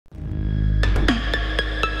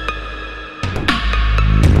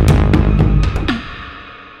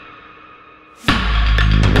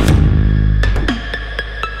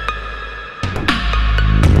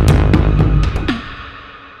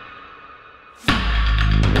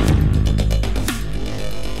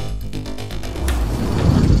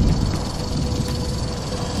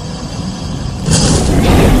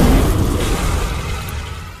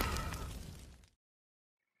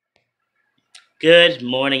Good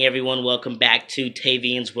morning, everyone. Welcome back to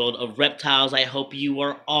Tavian's World of Reptiles. I hope you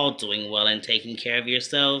are all doing well and taking care of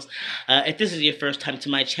yourselves. If this is your first time to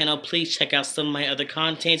my channel, please check out some of my other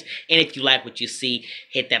content. And if you like what you see,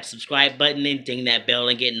 hit that subscribe button and ding that bell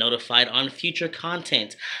and get notified on future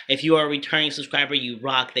content. If you are a returning subscriber, you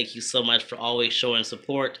rock. Thank you so much for always showing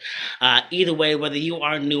support. Either way, whether you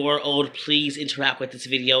are new or old, please interact with this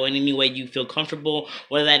video in any way you feel comfortable,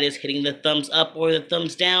 whether that is hitting the thumbs up or the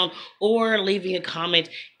thumbs down, or leaving a comment,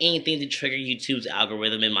 anything to trigger YouTube's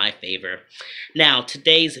algorithm in my favor. Now,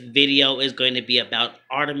 today's video is going to be about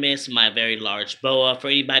Artemis, my very large boa. For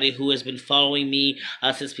anybody who has been following me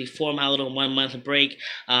since before my little 1 month break,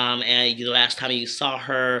 and the last time you saw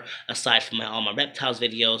her, aside from all my reptiles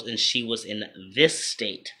videos, and she was in this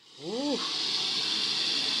state. Ooh.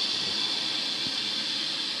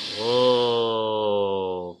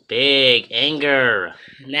 Whoa, big anger.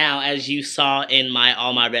 Now, as you saw in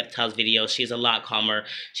all my reptiles videos, she's a lot calmer.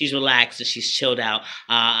 She's relaxed and she's chilled out,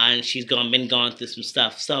 and she's been going through some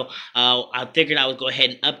stuff. So I figured I would go ahead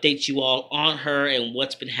and update you all on her and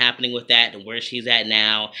what's been happening with that and where she's at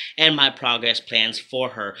now and my progress plans for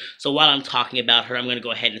her. So while I'm talking about her, I'm going to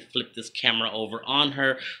go ahead and flip this camera over on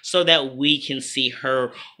her so that we can see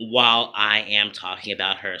her while I am talking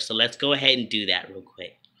about her. So let's go ahead and do that real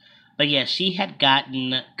quick. But yeah, she had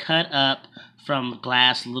gotten cut up from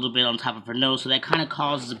glass a little bit on top of her nose, so that kind of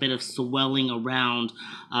causes a bit of swelling around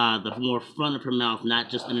the more front of her mouth, not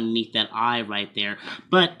just underneath that eye right there.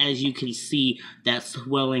 But as you can see, that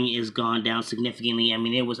swelling is gone down significantly. I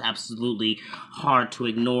mean, it was absolutely hard to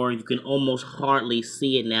ignore. You can almost hardly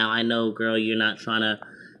see it now. I know, girl, you're not trying to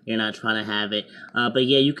have it. But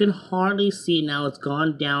yeah, you can hardly see it now. It's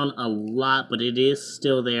gone down a lot, but it is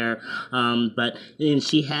still there. And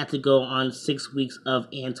she had to go on 6 weeks of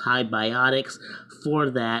antibiotics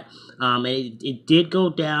for that. And it did go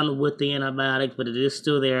down with the antibiotics, but it is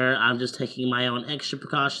still there. I'm just taking my own extra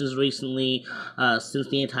precautions recently since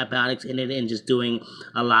the antibiotics ended, and just doing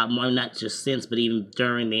a lot more, not just since, but even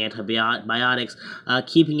during the antibiotics.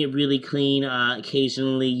 Keeping it really clean,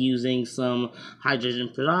 occasionally using some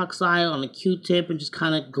hydrogen peroxide on a Q-tip and just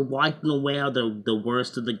kind of wiping away all the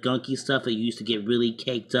worst of the gunky stuff that used to get really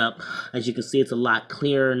caked up. As you can see, it's a lot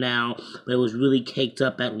clearer now, but it was really caked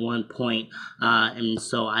up at one point. And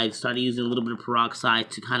so I started using a little bit of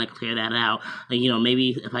peroxide to kind of clear that out.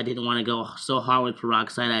 Maybe if I didn't want to go so hard with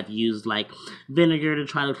peroxide, I've used like vinegar to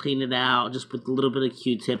try to clean it out, just with a little bit of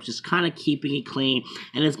Q-tip, just kind of keeping it clean.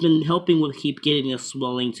 And it's been helping with getting the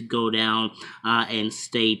swelling to go down and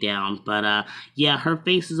stay down. But yeah, her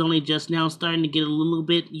face is only just now starting to get a little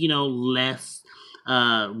bit, less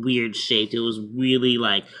weird shaped. It was really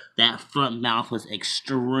like that front mouth was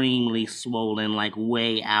extremely swollen, like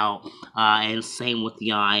way out, and same with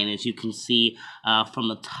the eye. And as you can see from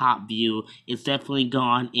the top view, it's definitely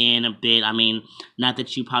gone in a bit. I mean, not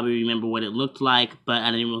that you probably remember what it looked like, but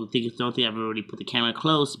I don't think I've already put the camera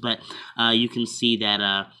close, but you can see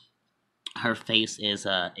that her face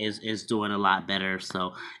is doing a lot better.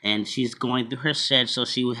 So, and she's going through her shed, so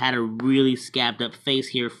she had a really scabbed up face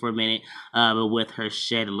here for a minute, but with her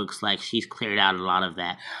shed, it looks like she's cleared out a lot of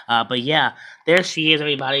that. But yeah, there she is,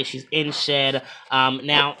 everybody. She's in shed.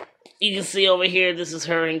 Now you can see over here, this is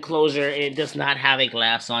her enclosure. It does not have a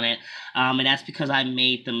glass on it, and that's because I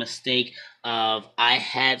made the mistake of, I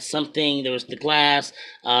had something, there was the glass,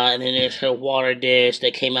 and then there's her water dish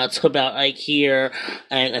that came out to about like here,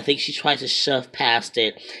 and I think she tried to shove past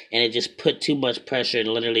it, and it just put too much pressure and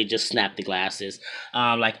literally just snapped the glasses,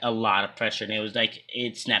 like a lot of pressure, and it was like,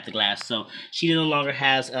 it snapped the glass. So she no longer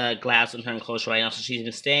has glass in her enclosure right now, so she's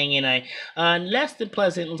been staying in a less than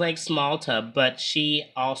pleasant, like, small tub, but she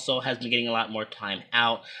also has been getting a lot more time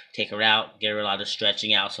out. Take her out, get her a lot of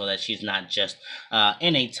stretching out, so that she's not just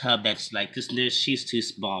in a tub that's like this. She's too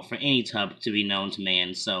small for any tub to be known to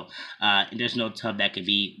man. So there's no tub that could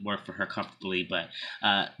work for her comfortably. But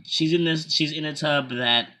she's in a tub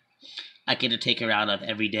that I get to take her out of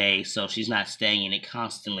every day, so she's not staying in it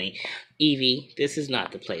constantly. Evie, this is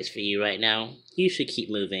not the place for you right now. You should keep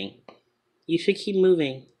moving. You should keep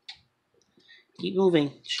moving. Keep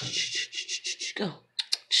moving. Go.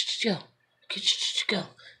 Go. Go.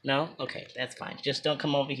 No? Okay, that's fine. Just don't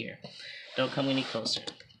come over here. Don't come any closer.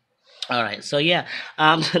 All right, so yeah,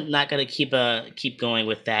 I'm not gonna keep going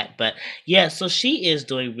with that, but yeah, so she is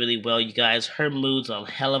doing really well, you guys. Her mood's a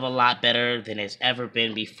hell of a lot better than it's ever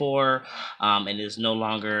been before, and is no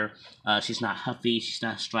longer. She's not huffy, she's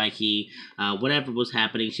not striky. Whatever was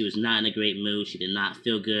happening, she was not in a great mood. She did not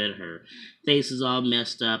feel good. Her face is all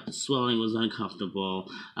messed up. The swelling was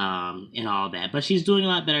uncomfortable, and all that. But she's doing a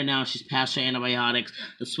lot better now. She's past her antibiotics.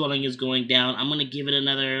 The swelling is going down. I'm gonna give it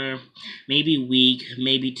another maybe week,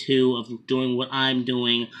 maybe two of doing what I'm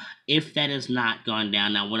doing. If that has not gone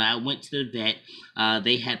down, now when I went to the vet,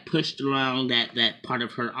 they had pushed around that part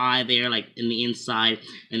of her eye there, like in the inside,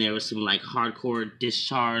 and there was some like hardcore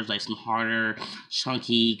discharge, like some harder,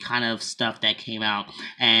 chunky kind of stuff that came out,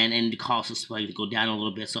 and caused the swelling to go down a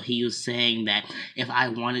little bit. So he was saying that if I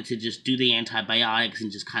wanted to just do the antibiotics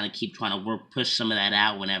and just kind of keep trying to push some of that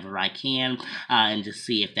out whenever I can, and just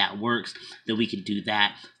see if that works, then we could do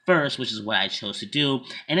that first, which is what I chose to do,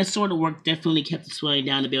 and it sort of worked. Definitely kept the swelling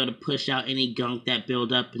down to be able to push out any gunk that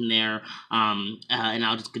built up in there, and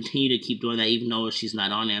I'll just continue to keep doing that even though she's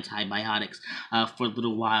not on antibiotics for a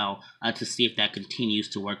little while, to see if that continues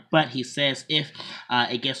to work. But he says if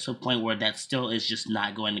it gets to a point where that still is just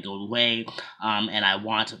not going to go away, and I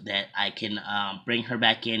want that, I can bring her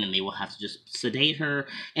back in, and they will have to just sedate her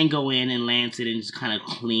and go in and lance it and just kind of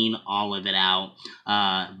clean all of it out,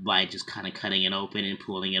 by just kind of cutting it open and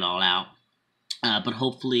pulling it all out. But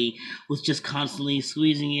hopefully, with just constantly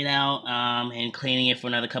squeezing it out, and cleaning it for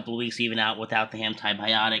another couple of weeks, even out without the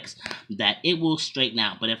antibiotics, that it will straighten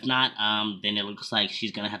out. But if not, then it looks like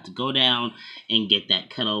she's going to have to go down and get that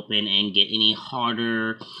cut open and get any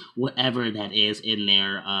harder, whatever that is in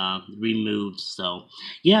there, removed. So,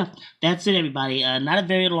 yeah, that's it, everybody. Not a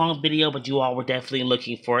very long video, but you all were definitely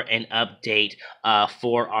looking for an update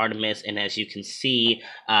for Artemis. And as you can see,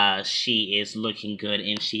 she is looking good,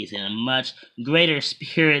 and she's in a much greater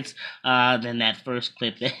spirits than that first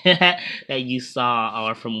clip that you saw,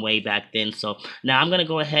 or from way back then. So now I'm gonna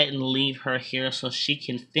go ahead and leave her here so she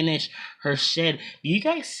can finish her shed. Do you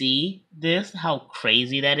guys see this? How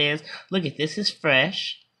crazy that is? Look at this. Is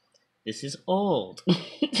fresh. This is old.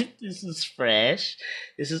 This is fresh.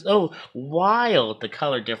 This is wild. The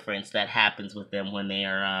color difference that happens with them when they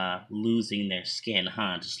are losing their skin,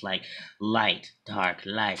 huh? Just like light, dark,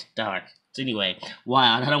 light, dark. So anyway,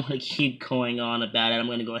 wild. I don't want to keep going on about it. I'm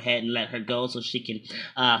going to go ahead and let her go so she can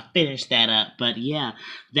finish that up. But yeah,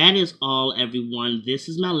 that is all, everyone. This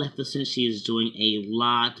is Maleficent. She is doing a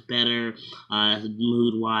lot better,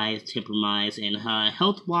 mood-wise, temper-wise, and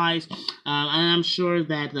health-wise. And I'm sure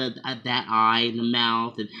that that eye and the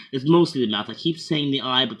mouth, and it's mostly the mouth. I keep saying the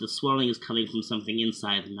eye, but the swelling is coming from something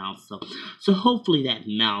inside the mouth. So hopefully that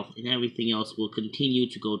mouth and everything else will continue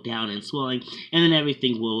to go down in swelling, and then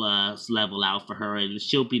everything will level out for her, and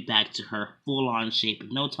she'll be back to her full-on shape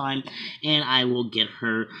in no time. And I will get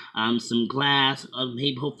her some glass,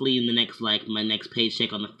 maybe hopefully in the next, like, my next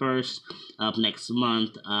paycheck on the 1st of next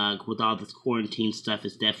month. With all this quarantine stuff,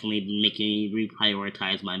 it's definitely making me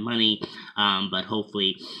reprioritize my money. But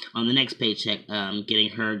hopefully on the next paycheck,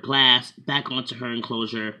 getting her glass back onto her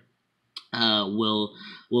enclosure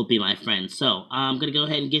will be my friend. So I'm gonna go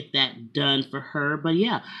ahead and get that done for her. But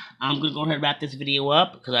yeah, I'm gonna go ahead and wrap this video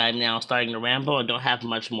up because I'm now starting to ramble and don't have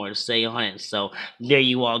much more to say on it. So there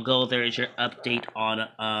you all go. There is your update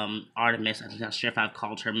on Artemis. I'm not sure if I've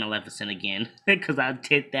called her Maleficent again because I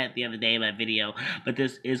did that the other day in my video. But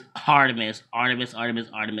this is Artemis,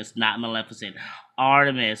 not Maleficent.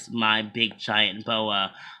 Artemis, my big giant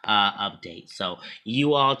boa update. So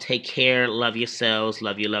you all take care, love yourselves,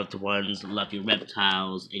 love your loved ones, love your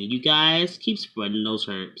reptiles, and you guys keep spreading those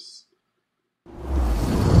herbs.